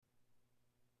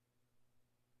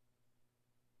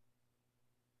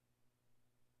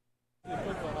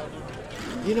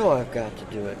You know I've got to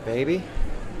do it, baby.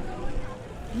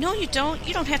 No, you don't.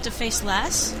 You don't have to face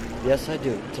Les. Yes, I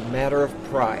do. It's a matter of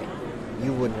pride.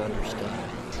 You wouldn't understand.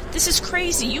 This is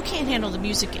crazy. You can't handle the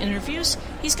music interviews.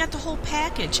 He's got the whole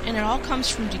package, and it all comes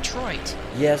from Detroit.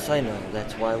 Yes, I know.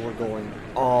 That's why we're going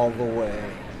all the way.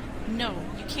 No,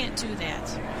 you can't do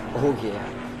that. Oh,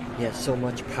 yeah. He has so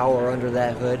much power under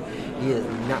that hood, he is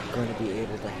not going to be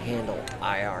able to handle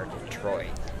IR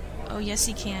Detroit. Oh, yes,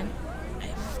 he can.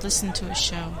 I've listened to his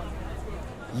show.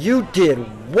 You did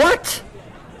what?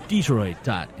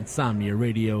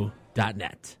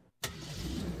 Detroit.insomniaradio.net.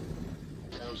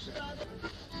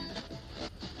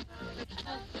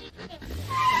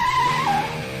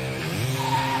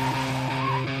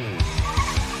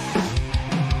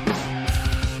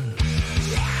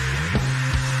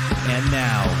 And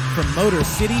now, from Motor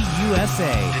City,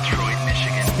 USA, Detroit,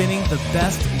 Michigan, spinning the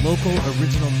best local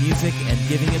original music and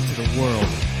giving it to the world.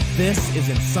 This is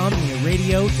Insomnia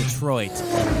Radio Detroit.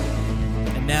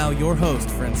 And now, your host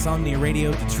for Insomnia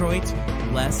Radio Detroit,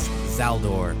 Les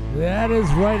Zaldor. That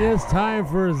is right. It's time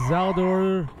for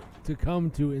Zaldor to come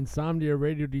to Insomnia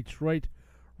Radio Detroit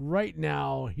right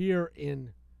now here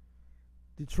in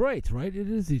Detroit, right? It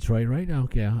is Detroit, right?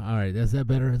 Okay, all right. Is that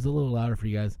better? It's a little louder for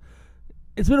you guys.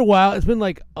 It's been a while. It's been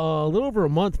like a little over a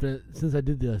month since I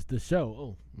did the show.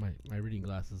 Oh, my reading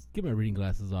glasses. Get my reading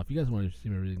glasses off. You guys want to see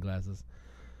my reading glasses.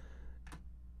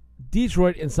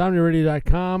 Detroit,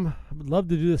 InsomniaRadio.com. I would love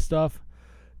to do this stuff.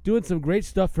 Doing some great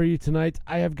stuff for you tonight.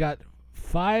 I have got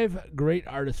 5 great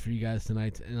artists for you guys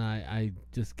tonight, and I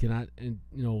just cannot, and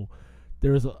you know,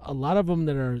 there's a lot of them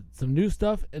that are some new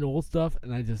stuff and old stuff,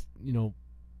 and I just, you know,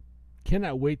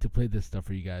 cannot wait to play this stuff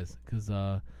for you guys, because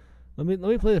let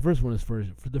me play the first one. For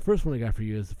the first one I got for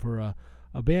you is for a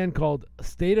band called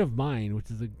State of Mind, which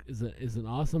is an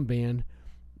awesome band.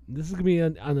 This is gonna be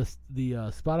on the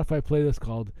Spotify playlist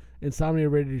called Insomnia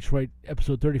Radio Detroit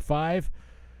episode 35.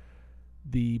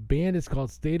 The band is called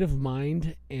State of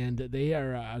Mind, and they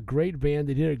are a great band.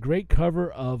 They did a great cover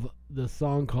of the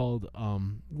song called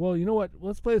well, you know what?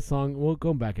 Let's play the song. We'll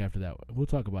go back after that. We'll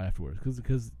talk about it afterwards,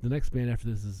 because the next band after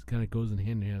this is kind of goes in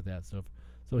hand in hand with that stuff.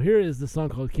 So here is the song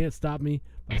called Can't Stop Me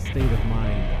by State of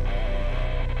Mind.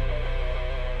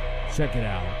 Check it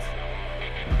out.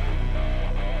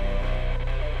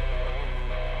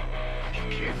 you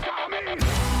can't stop me.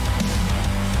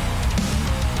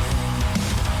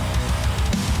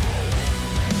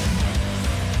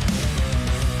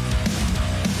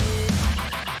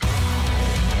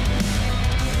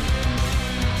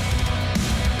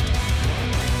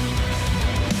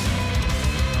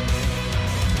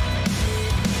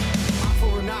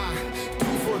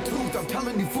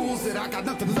 Telling you fools that I got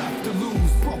nothing left to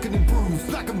lose. Broken and bruised,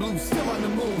 black and blue, still on the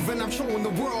move. And I'm showing the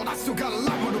world I still got a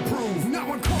lot more to prove.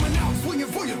 Now I'm coming out, swinging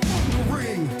for your throat in the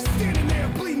ring. Standing there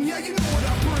bleeding, yeah, you know what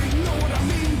I bring. Know what I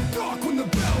mean? Dark when the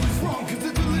bell is rung, cause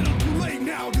it's a little too late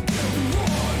now to get up and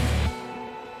run.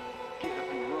 Get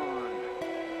up and run.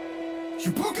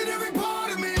 You're broken every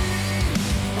part of me.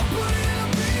 I'm putting it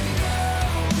up, baby,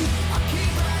 down. I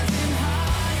keep rising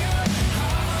higher,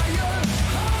 higher,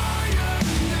 higher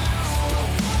now.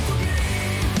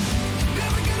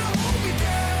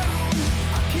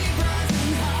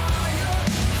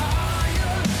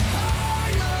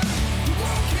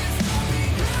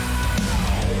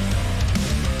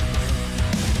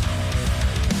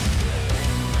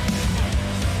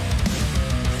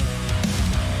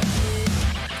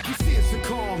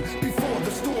 Before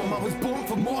the storm, I was born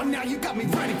for more. Now you got me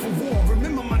ready for war.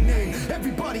 Remember my name.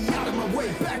 Everybody out of my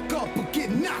way. Back up or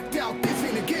get knocked out. This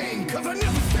ain't a game. Cause I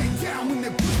never stay down when they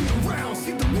push me around.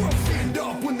 See the world stand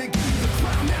up when they give me the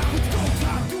crown. Now it's go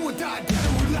time. Do or die, dead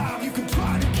or alive. You can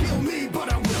try to kill me,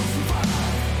 but I will survive.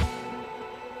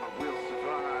 I will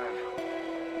survive.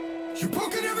 You're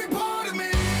broken every part of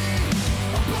me.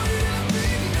 I'm putting it up,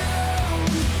 baby, down.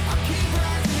 I keep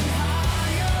rising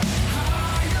higher,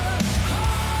 higher,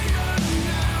 higher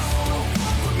now. Don't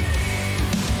fuck with me.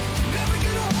 You're never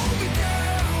gonna hold me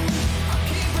down. I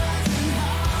keep rising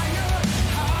higher,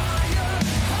 higher,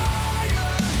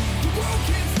 higher. The world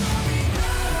can't stop me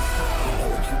now.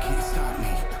 You can't stop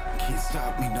me. Can't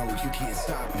stop me. No, you can't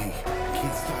stop me.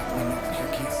 Can't stop me. No, you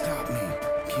can't stop me.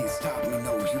 Can't stop me.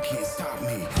 No, you can't stop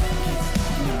me.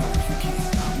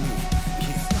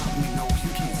 Can't stop me. No, you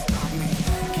can't stop me.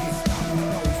 Can't stop me.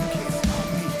 No, you can't stop me.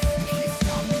 Can't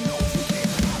stop me. No, you can't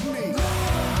stop me.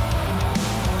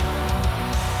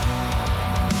 Can't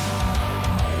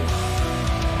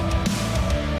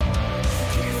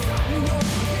stop me. No, you can't stop me. Can't stop me. No,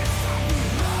 you can't stop me.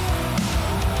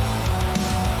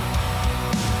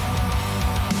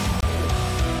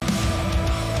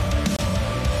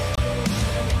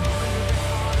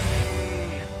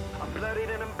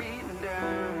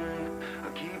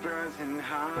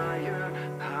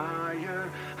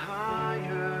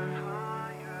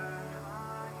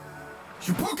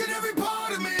 You've broken every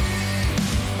part of me.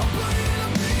 I'm burning and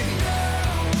I'm bleeding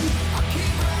down. I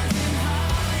keep rising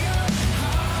higher,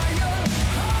 higher,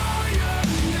 higher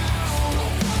now.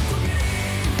 Don't fuck with me.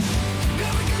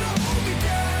 Never gonna hold me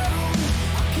down.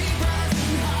 I keep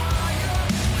rising higher,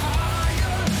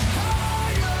 higher,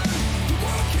 higher. The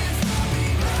world can't stop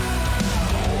me now.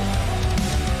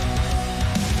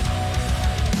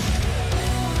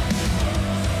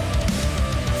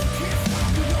 Can't stop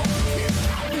me, no, can't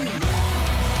stop me.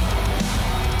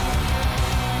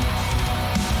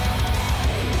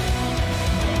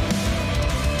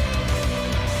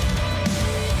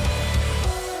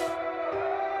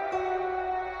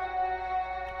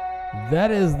 That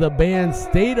is the band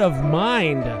State of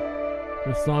Mind.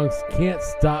 The songs Can't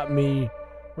Stop Me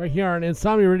right here on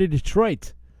Insomnia Radio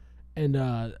Detroit. And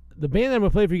the band I'm going to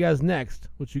play for you guys next,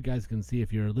 which you guys can see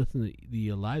if you're listening to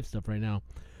the live stuff right now,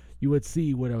 you would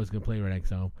see what I was going to play right next.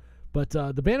 So, but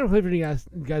the band I'm going to play for you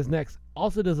guys next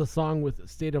also does a song with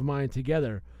State of Mind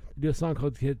together. They do a song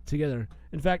called Together.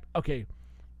 In fact, okay,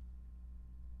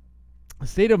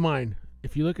 State of Mind,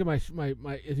 if you look at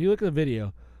if you look at the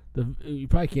video, you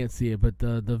probably can't see it, but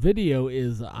the video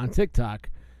is on TikTok.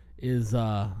 Is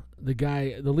the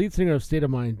lead singer of State of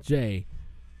Mind, Jay.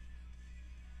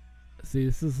 See,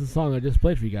 this is the song I just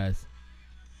played for you guys.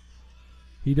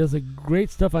 He does a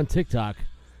great stuff on TikTok.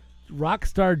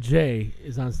 Rockstar Jay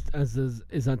is on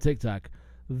TikTok.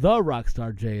 The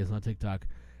Rockstar Jay is on TikTok.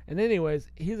 And anyways,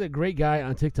 he's a great guy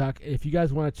on TikTok. If you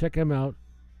guys want to check him out,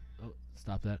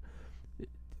 stop that.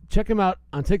 Check him out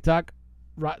on TikTok.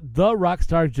 The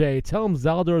Rockstar J. Tell him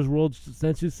Zaldor's World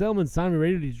sent you. Tell him Insomnia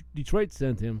Radio Detroit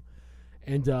sent him.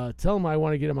 And tell him I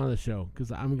want to get him on the show,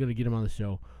 because I'm going to get him on the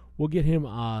show. We'll get him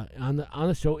on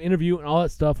the show, interview and all that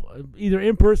stuff, either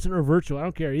in person or virtual. I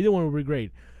don't care. Either one would be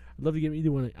great. I'd love to get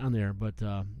either one on there. But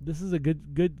this is a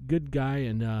good guy.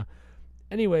 And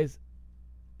anyways,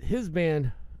 his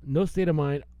band, No State of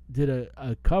Mind, did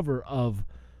a cover of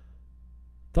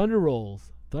Thunder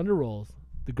Rolls.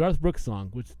 The Garth Brooks song,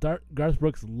 which Garth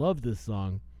Brooks loved this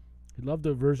song. He loved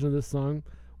the version of this song,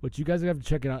 which you guys have to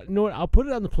check it out. You know what? I'll put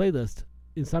it on the playlist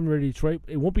in Insomnia Radio Detroit.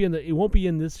 It won't be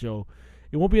in this show.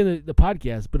 It won't be in the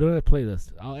podcast, but it'll be on the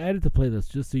playlist. I'll add it to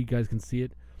playlist just so you guys can see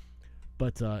it.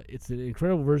 But it's an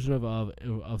incredible version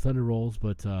of Thunder Rolls.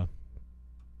 But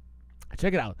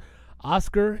check it out.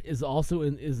 Oscar is also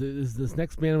is this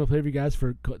next band I'm gonna play for you guys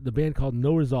for the band called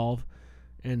No Resolve.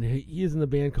 And he is in the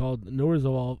band called No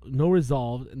Resolve,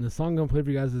 and the song I'm going to play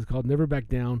for you guys is called Never Back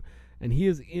Down, and he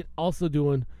is also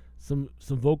doing some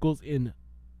vocals in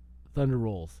Thunder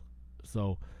Rolls.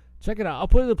 So check it out. I'll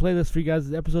put it in the playlist for you guys.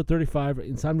 It's episode 35,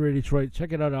 Insomnia Radio Detroit.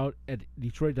 Check it out at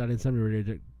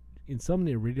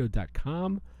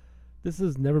detroit.insomniaradio.com. This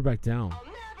is Never Back Down.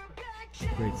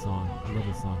 Great song. I love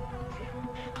this song.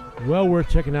 Well worth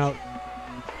checking out.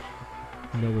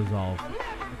 No Resolve.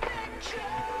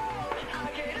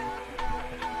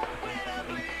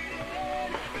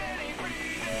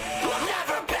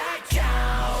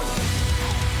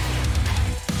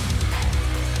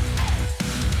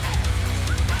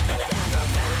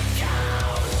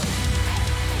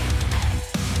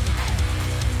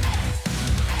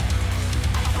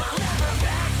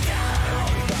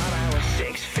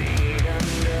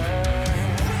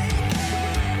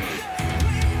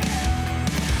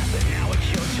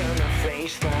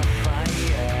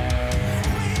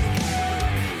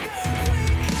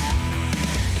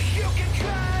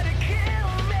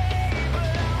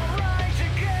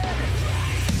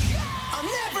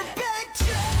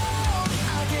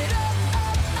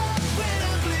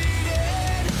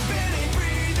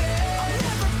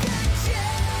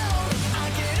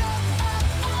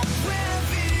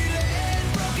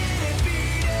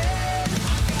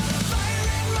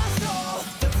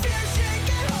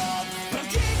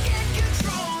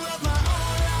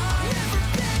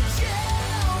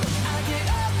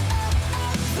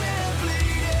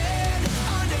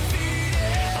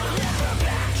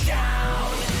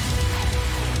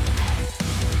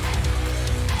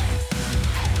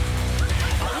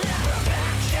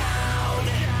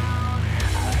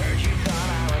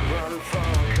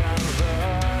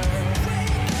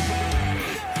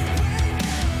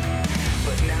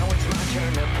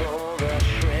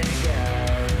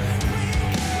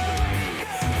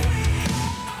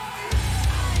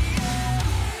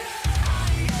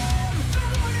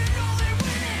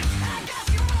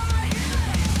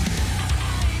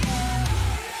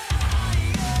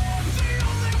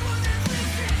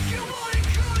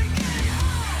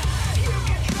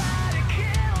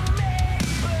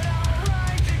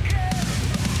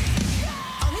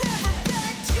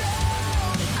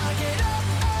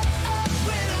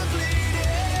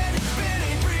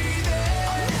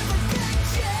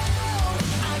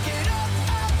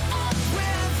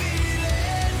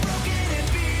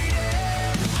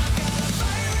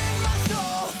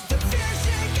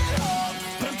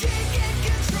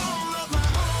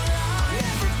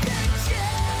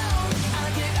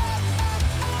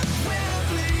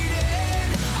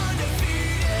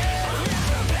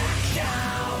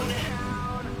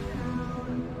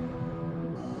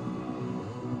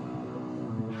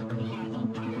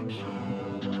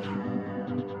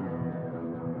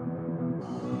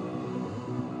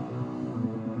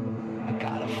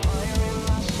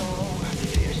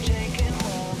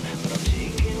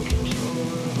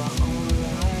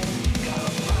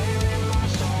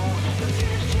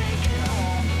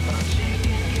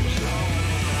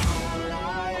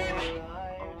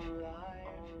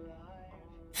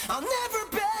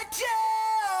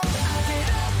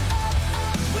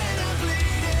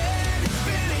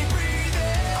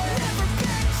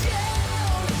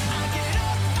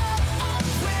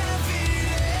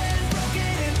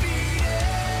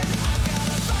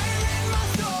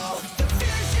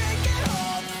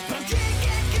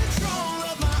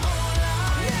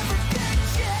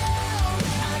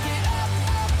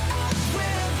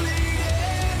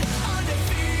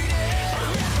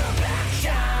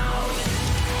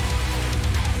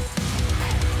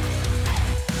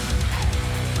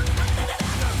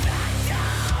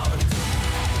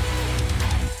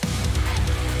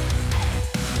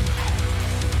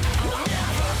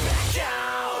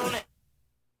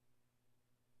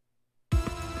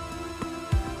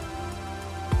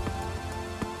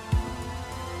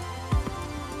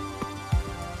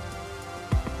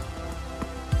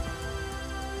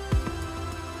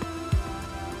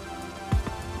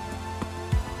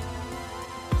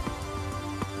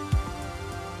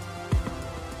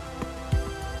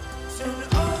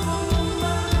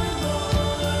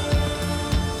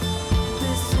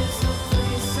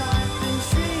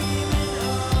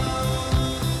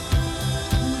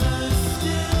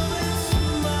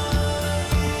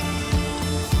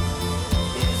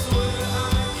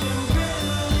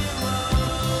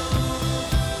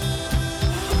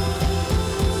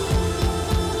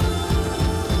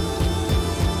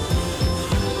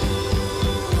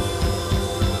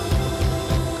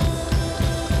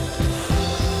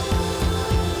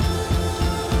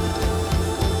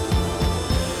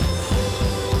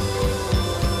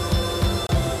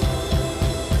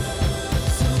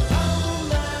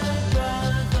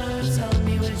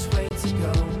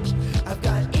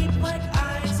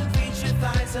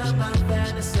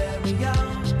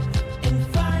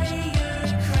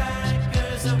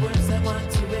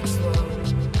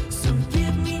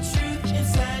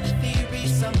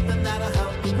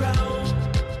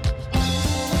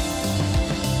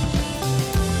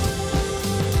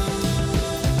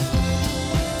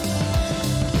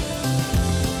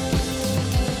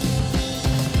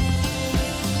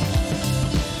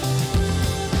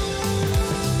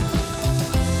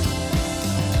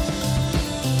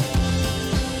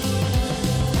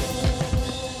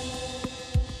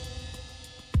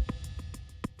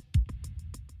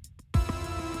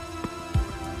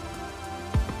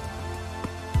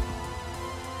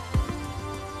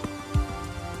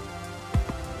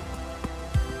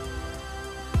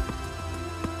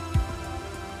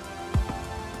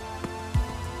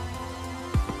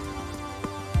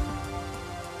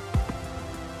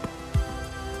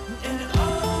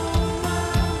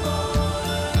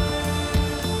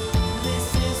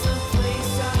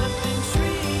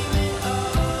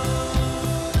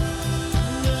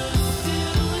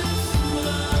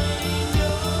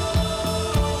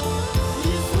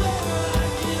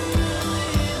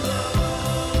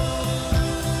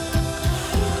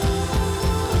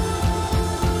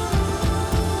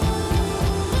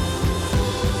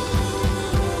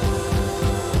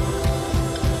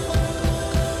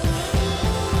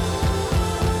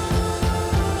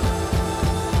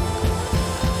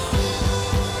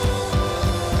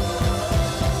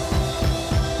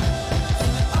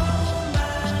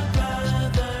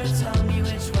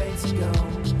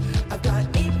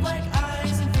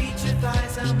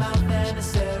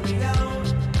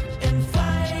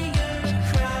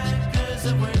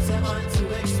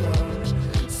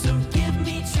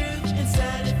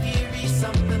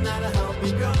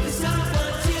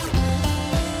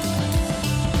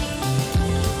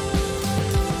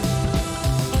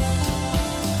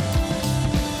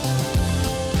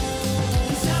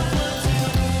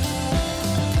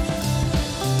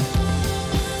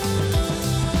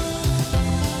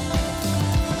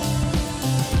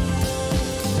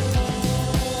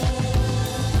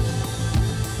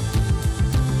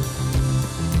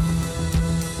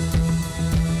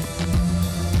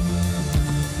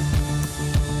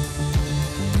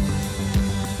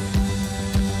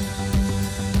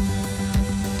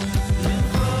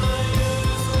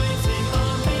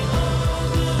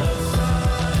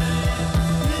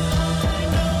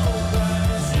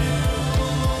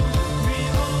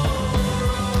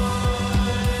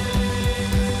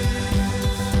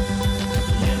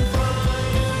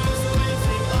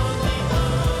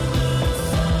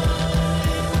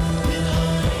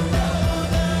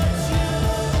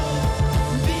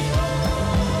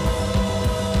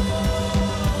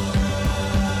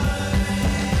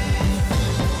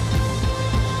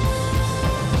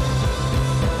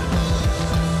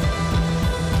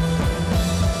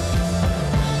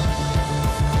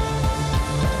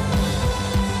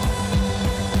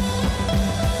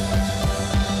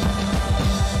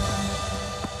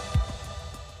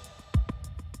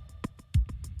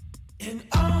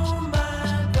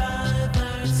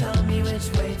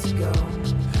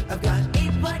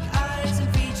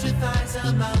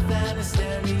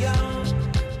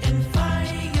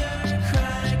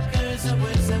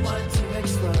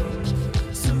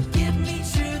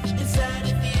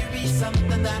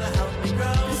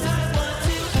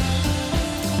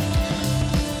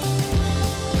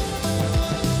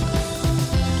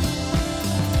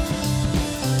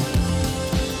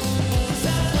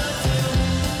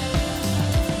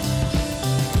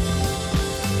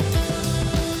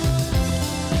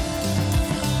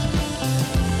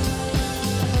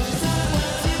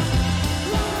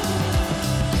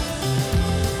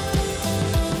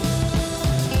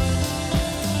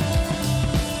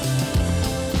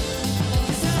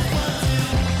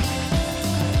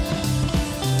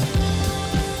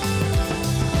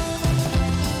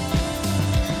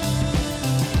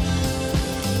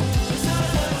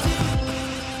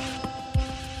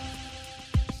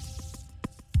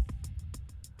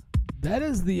 That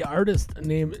is the artist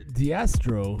named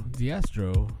Diastro.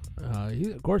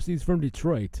 Of course, he's from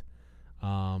Detroit.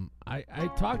 I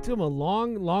talked to him a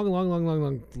long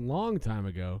time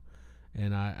ago,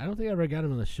 and I don't think I ever got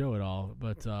him on the show at all.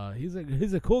 But he's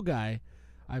a cool guy.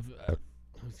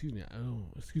 Excuse me.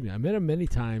 I met him many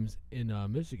times in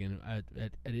Michigan at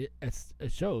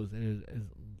shows, and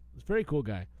it's a very cool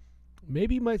guy.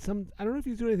 Maybe he might I don't know if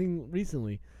he's doing anything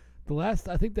recently. Last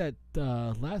stuff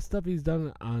he's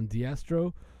done on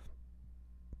Diastro,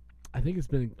 I think it's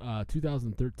been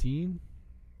 2013,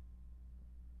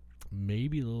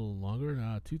 maybe a little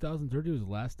longer. 2013 was the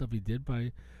last stuff he did.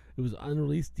 It was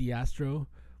unreleased Diastro,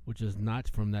 which is not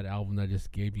from that album that I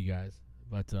just gave you guys.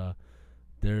 But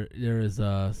there is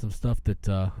some stuff that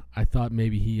I thought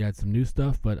maybe he had some new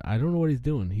stuff, but I don't know what he's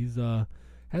doing. He's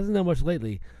hasn't done much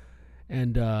lately,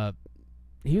 and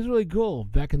he was really cool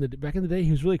back in the day.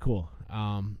 He was really cool.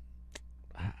 I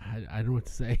don't know what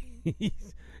to say.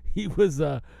 He was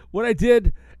what I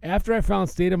did after I found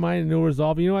State of Mind and No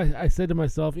Resolve. I said to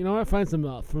myself, I find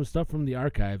some stuff from the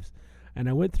archives, and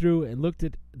I went through and looked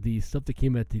at the stuff that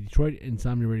came at the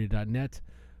DetroitInsomniaRadio.net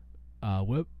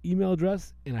web email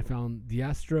address, and I found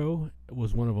Diastro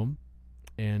was one of them,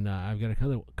 and I've got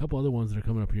a couple other ones that are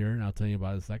coming up here, and I'll tell you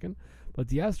about in a second. But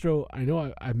Diastro, I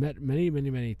know I've met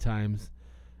many times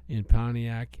in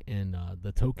Pontiac and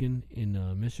the Token in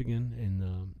Michigan,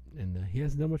 and he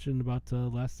hasn't done much in about the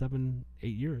last 7-8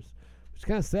 years, which is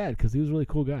kind of sad because he was a really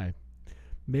cool guy.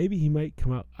 Maybe he might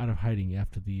come out of hiding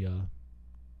after the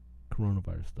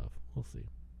coronavirus stuff. We'll see.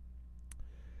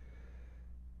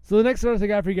 So the next artist I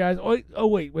got for you guys. Oh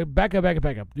wait, back up.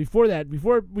 Before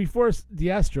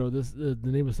Diastro, the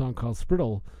name of the song called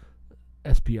Sprittle,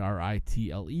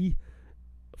 Spritle.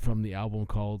 From the album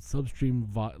called Substream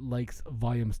Likes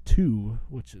Volumes 2,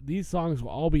 which these songs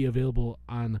will all be available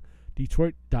on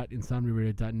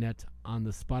Detroit.insomniaradio.net on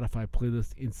the Spotify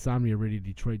playlist Insomnia Radio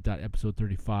Detroit episode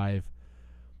 35.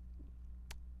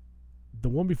 The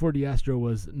one before Diastro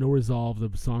was No Resolve,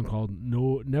 the song called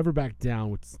Never Back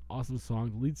Down, which is an awesome song.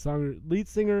 The lead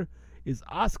singer is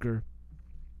Oscar,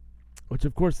 which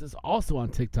of course is also on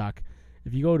TikTok.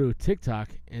 If you go to TikTok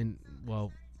and,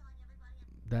 well,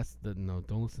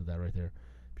 don't listen to that right there.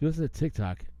 If you listen to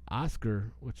TikTok,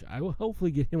 Oscar, which I will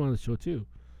hopefully get him on the show too.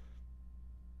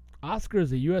 Oscar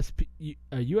is a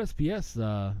USPS.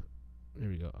 There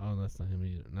we go. Oh, that's not him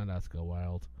either. Not Oscar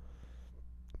Wilde.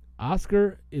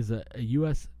 Oscar is a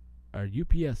UPS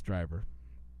driver,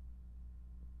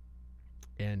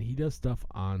 and he does stuff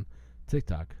on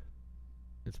TikTok.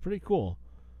 It's pretty cool.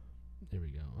 There we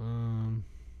go.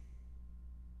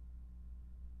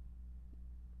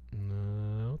 No,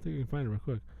 I don't think I can find it real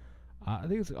quick. I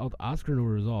think it's called Oscar No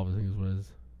Resolve, I think is what it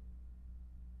is.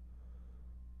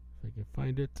 If I can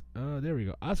find it. There we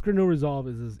go. Oscar No Resolve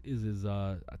is his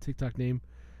TikTok name.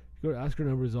 If you go to Oscar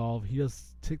No Resolve, he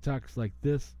does TikToks like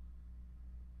this.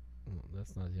 Oh,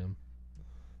 that's not him.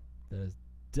 That is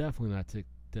definitely not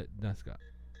that's Scott.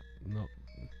 Nope.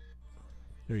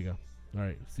 There you go.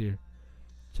 Alright, see here.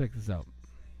 Check this out.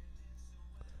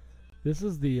 This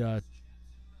is the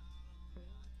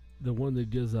one that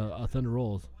does Thunder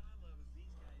Rolls.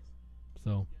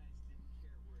 So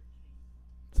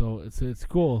it's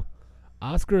cool.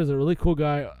 Oscar is a really cool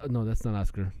guy. No, that's not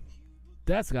Oscar.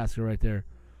 That's Oscar right there.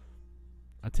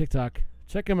 On TikTok.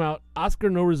 Check him out. Oscar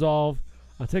No Resolve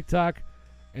on TikTok.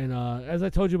 And as I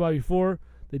told you about before,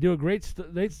 they do a great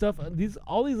stuff.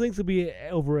 All these links will be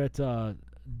over at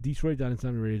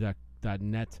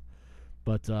Detroit.insomniaradio.net.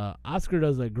 But Oscar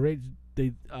does a great.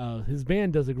 His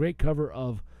band does a great cover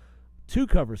of two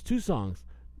songs: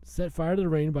 "Set Fire to the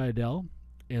Rain" by Adele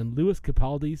and Louis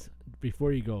Capaldi's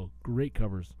 "Before You Go." Great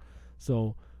covers.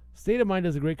 So State of Mind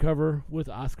does a great cover with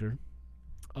Oscar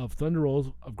of "Thunder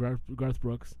Rolls" of Garth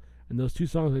Brooks, and those two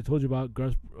songs I told you about,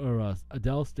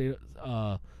 Adele,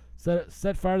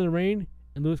 "Set Fire to the Rain"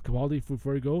 and Louis Capaldi,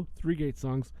 "Before You Go." 3 great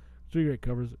songs, 3 great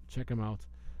covers. Check them out,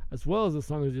 as well as the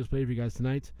song I just played for you guys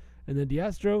tonight. And then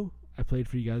Diastro I played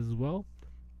for you guys as well.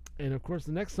 And of course,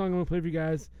 the next song I'm going to play for you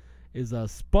guys is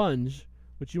Sponge,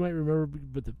 which you might remember,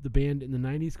 but the band in the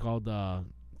 90s called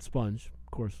Sponge.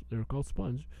 Of course, they were called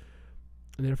Sponge.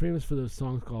 And they're famous for those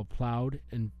songs called Plowed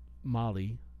and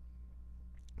Molly.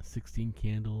 16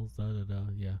 Candles,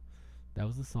 yeah. That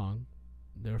was the song.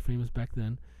 They were famous back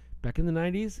then. Back in the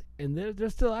 90s, and they're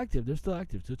still active.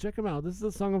 So check them out. This is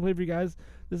the song I'll play for you guys.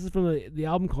 This is from the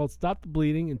album called Stop the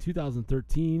Bleeding in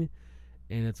 2013,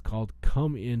 and it's called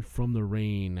Come In From the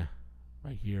Rain,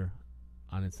 right here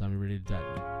on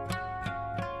InsomniaRadio.net.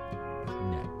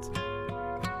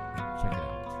 Check it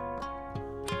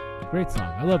out. Great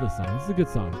song. I love this song. This is a good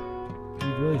song.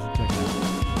 You really should check it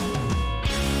out.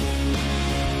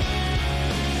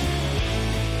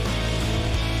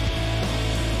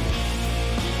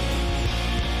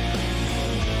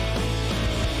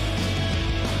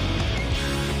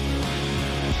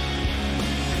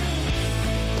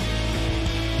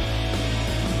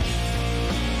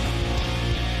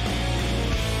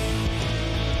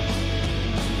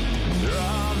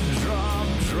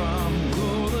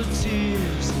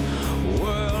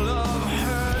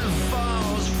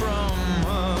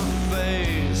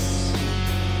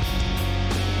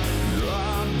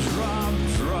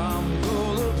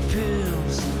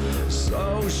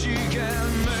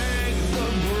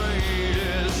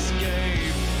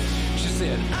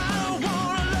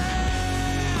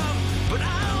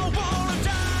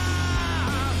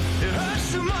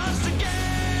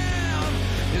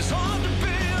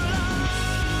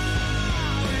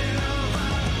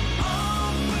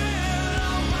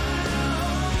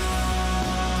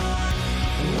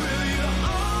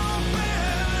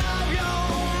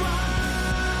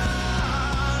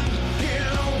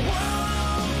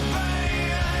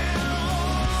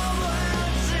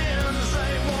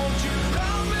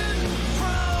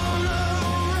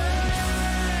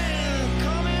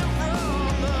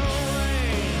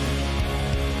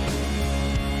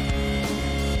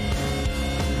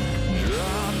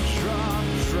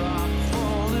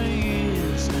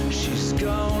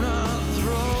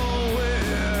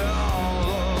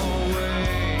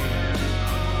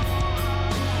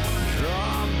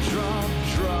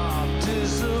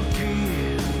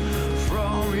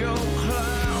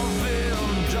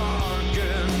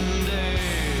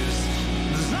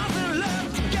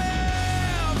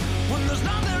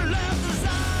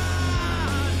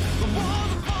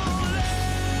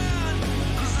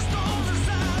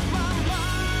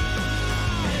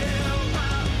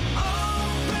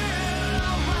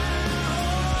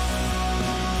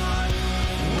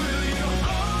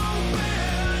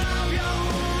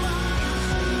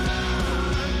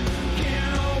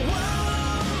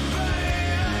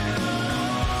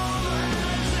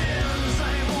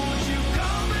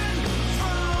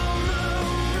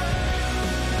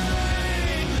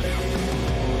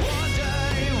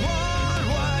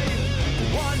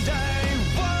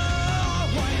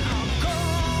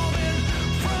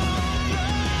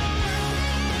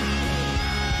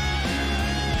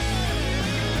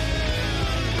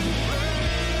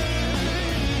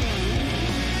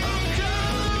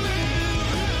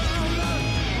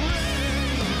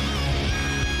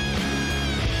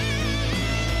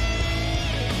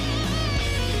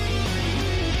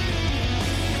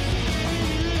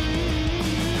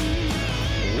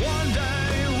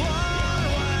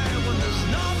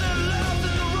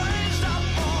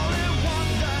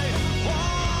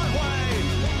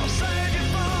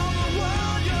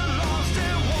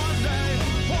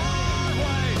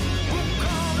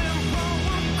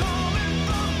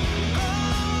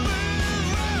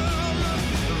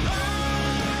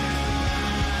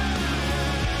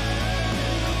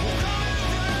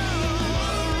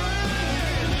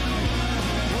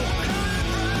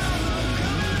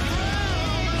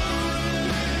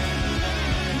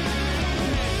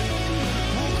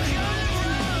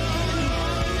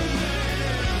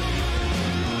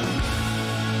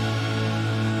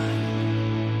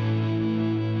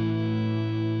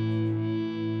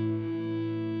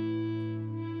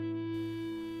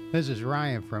 This is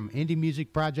Ryan from Indie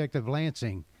Music Project of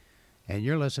Lansing, and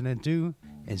you're listening to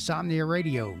Insomnia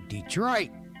Radio, Detroit.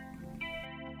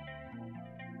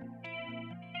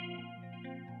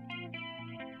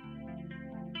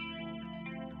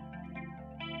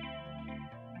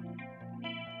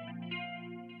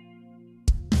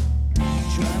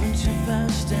 Driving too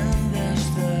fast and there's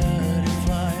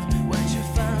 35. Way too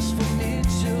fast for me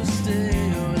to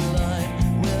stay alive.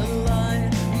 Will I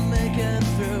make it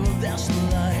through this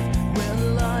life?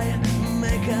 Will I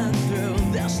make it through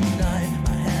this night?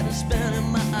 My head is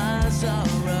spinning, my eyes are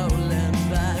rolling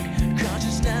back.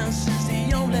 Consciousness is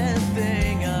the only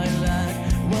thing I lack.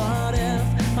 What if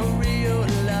I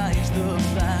realize the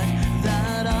fact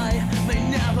that I may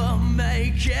never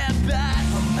make it back?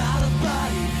 I'm out of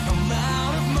body, I'm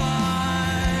out of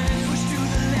mind. Push to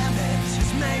the limit,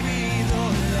 it's maybe the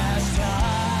last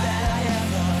time that I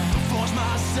ever force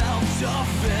myself to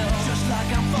feel. Just like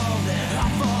I'm falling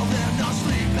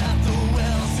asleep at the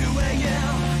wheel. 2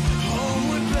 a.m.,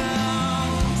 homeward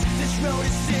bound. This road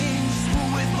it seems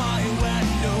with my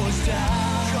windows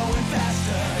down. Going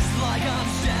faster, it's like I'm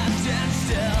standing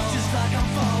still. Just like I'm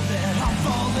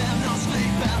falling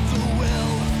asleep at the wheel.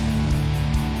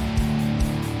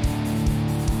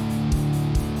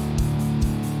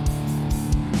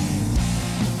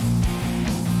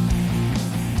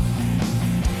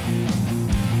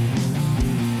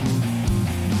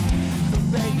 The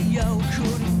radio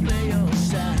couldn't play a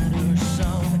sadder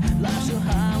song. Life's a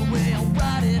highway, I'll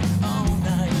ride it all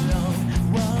night long.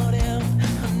 What if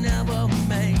I never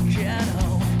make it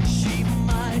home? She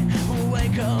might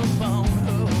wake up on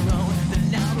her own.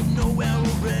 Then out of nowhere a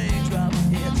raindrop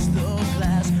hits the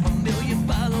glass. A million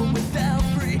follow with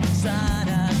every sign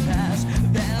I pass.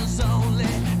 There's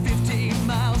only 15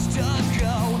 miles to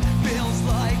go. Feels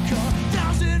like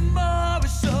 1,000 more,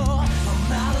 so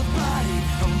I'm out of body,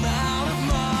 I'm out of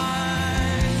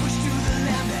mind. Push to the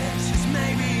limit, it's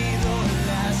maybe the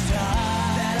last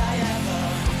time that I ever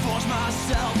force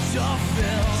myself to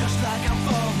feel. Just like I'm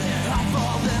falling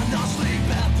asleep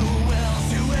at the wheel.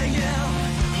 2 a.m.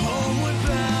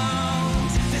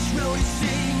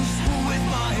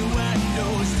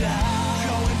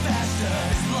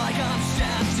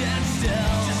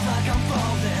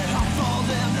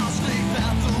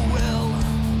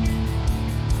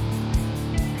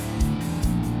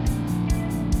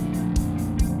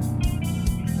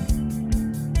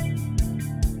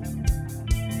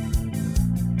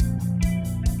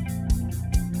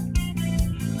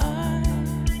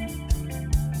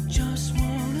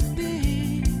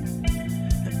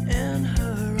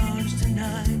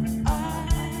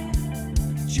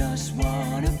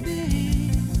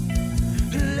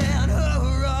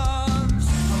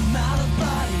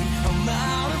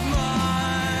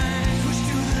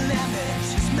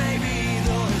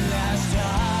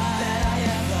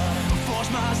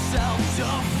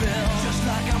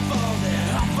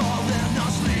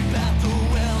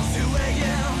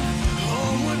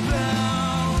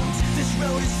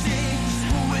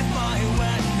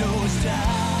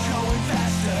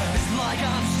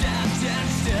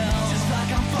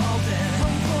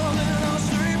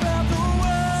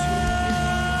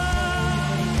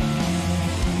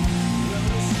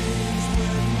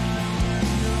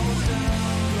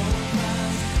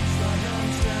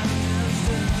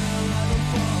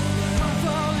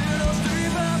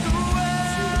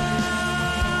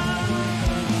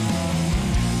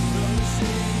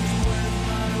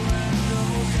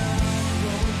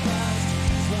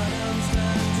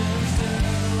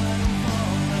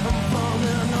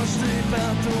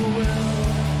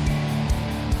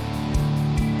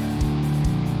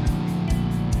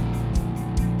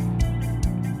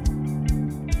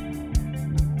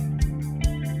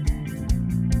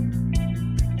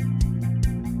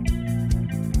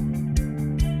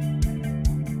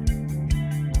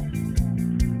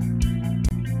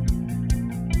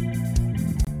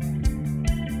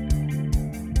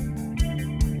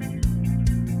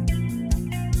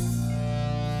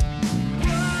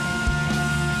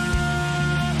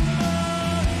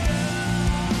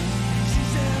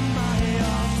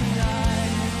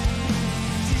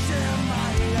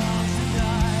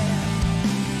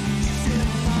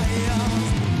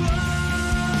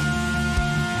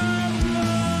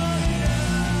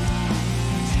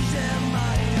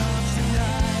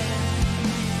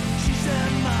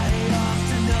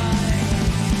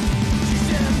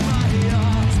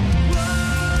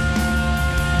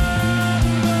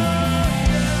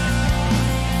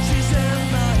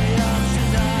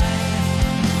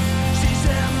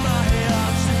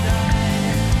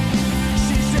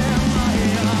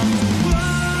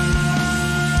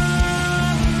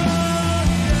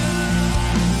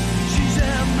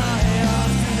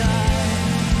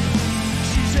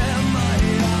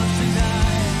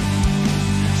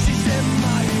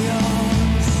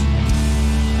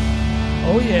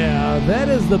 Oh yeah, that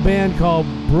is the band called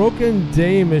Broken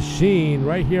Day Machine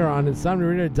right here on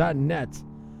InsomniaRadio.net.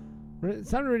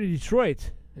 Insomnia Radio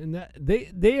Detroit, and that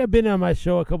they have been on my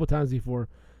show a couple times before.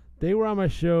 They were on my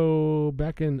show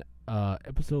back in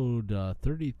episode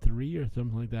 33 or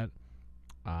something like that.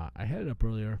 I had it up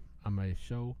earlier on my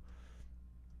show,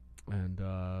 and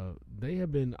they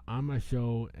have been on my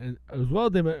show, and as well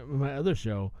as my other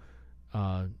show,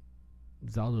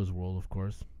 Zaldo's World, of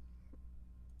course.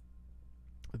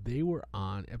 They were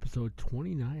on episode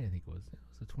 29, I think it was.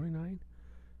 Was it 29?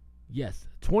 Yes,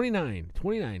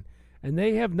 29. And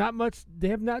they have not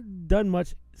done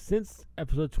much since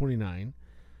episode 29.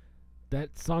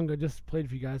 That song I just played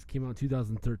for you guys came out in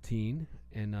 2013,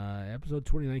 and episode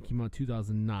 29 came out in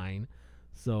 2009.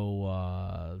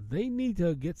 So they need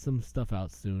to get some stuff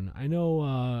out soon. I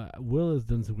know Will has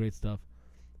done some great stuff.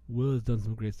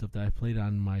 That I played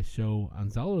on my show on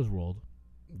Zaldo's World.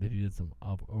 That he did some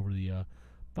over the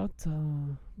about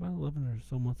 11 or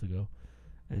so months ago,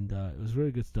 and it was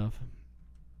really good stuff.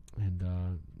 And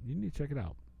you need to check it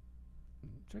out.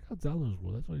 Check out Zaldo's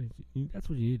World. That's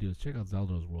what you need to do is check out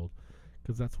Zaldo's World,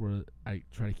 because that's where I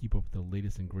try to keep up with the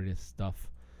latest and greatest stuff.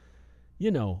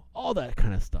 You know, all that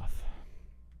kind of stuff.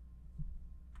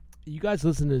 You guys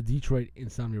listen to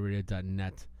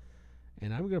DetroitInsomniaRadio.net,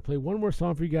 and I'm gonna play one more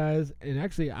song for you guys. And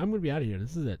actually, I'm gonna be out of here.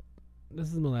 This is it.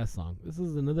 This is my last song. This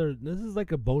is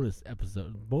like a bonus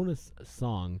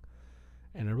song,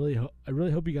 and I really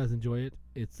hope you guys enjoy it.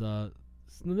 It's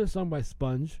another song by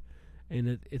Sponge,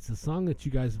 and it's a song that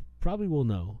you guys probably will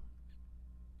know.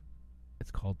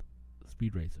 It's called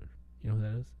Speed Racer. You know who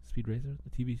that is? Speed Racer, the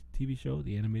TV show,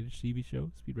 the animated TV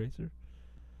show, Speed Racer.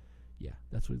 Yeah,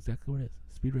 that's exactly what it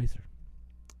is. Speed Racer.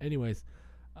 Anyways,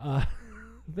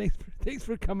 thanks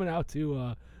for coming out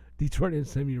to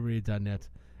DetroitInsomniaRadio.net.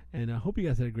 And I hope you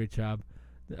guys had a great job.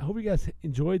 I hope you guys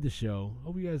enjoyed the show.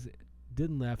 Hope you guys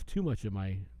didn't laugh too much at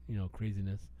my,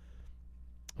 craziness.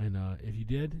 And if you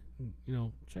did,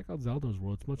 check out Zaldo's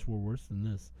World. It's much more worse than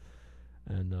this.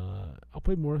 And I'll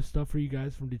play more stuff for you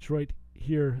guys from Detroit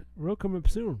here. Real coming up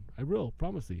soon. I will.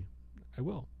 Promise you. I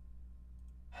will.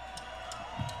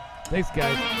 Thanks,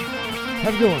 guys.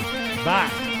 Have a good one. Bye.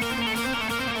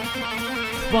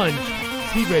 Sponge.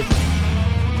 Speed Racer.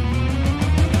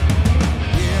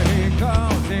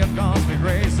 Here comes Speed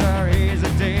Racer, he's a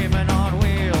demon on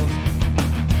wheels.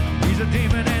 He's a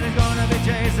demon and he's gonna be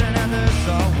chasing after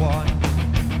someone.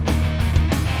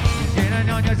 He's getting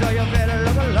on you so you better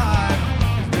look alive.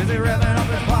 He's busy revving up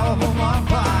his powerful Mark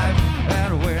 5.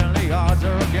 And when the odds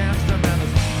are against him and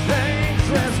there's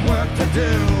dangerous work to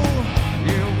do,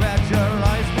 you bet your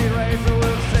life Speed Racer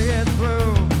will see it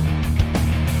through.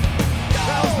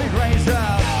 Go Speed Racer,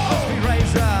 oh Speed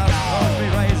Racer, oh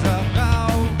Speed Racer, go.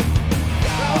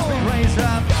 Race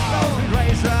up, go,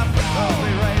 race up, go,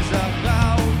 race up, go.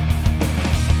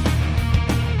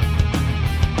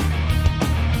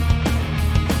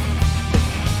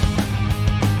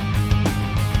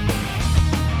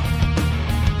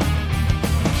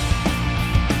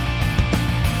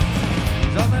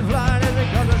 Something flying as he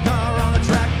comes his car on the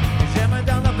track. He's jamming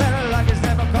down the pedal like he's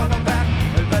never coming back.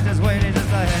 But just waiting just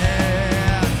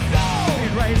ahead.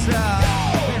 Speed racer,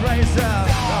 speed racer,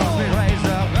 go, speed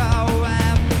racer, go.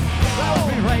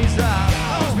 Speed racer,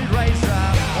 oh Speed Racer,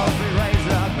 oh Speed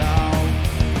Racer, go.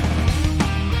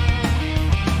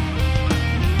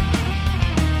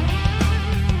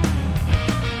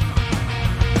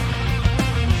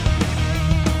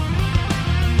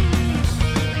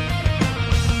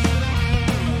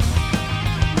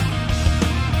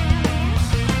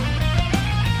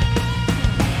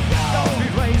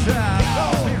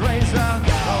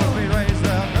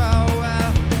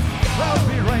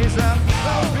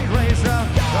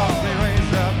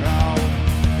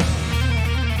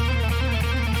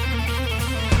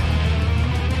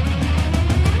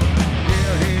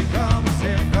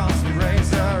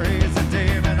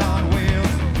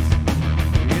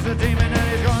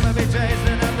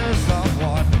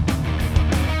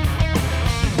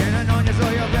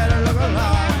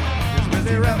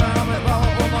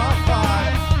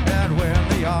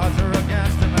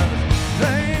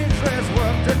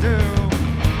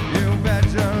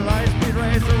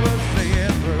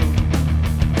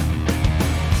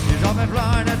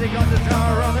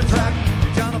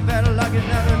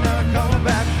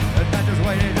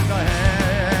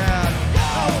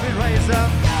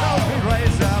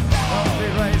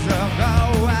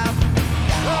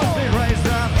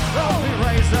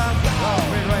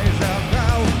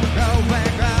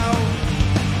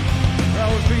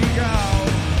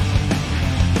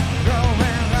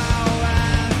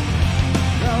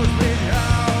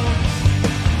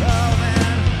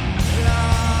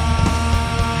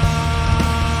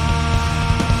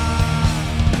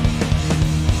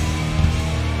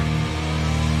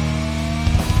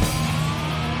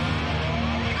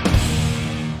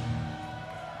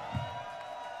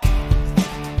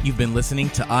 You've been listening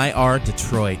to IR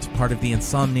Detroit, part of the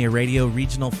Insomnia Radio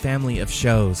regional family of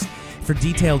shows. For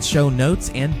detailed show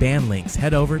notes and band links,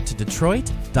 head over to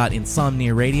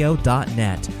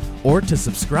detroit.insomniaradio.net, or to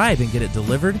subscribe and get it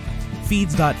delivered,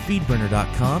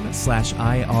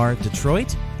 feeds.feedburner.com/IR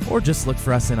Detroit, or just look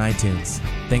for us in iTunes.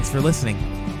 Thanks for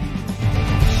listening.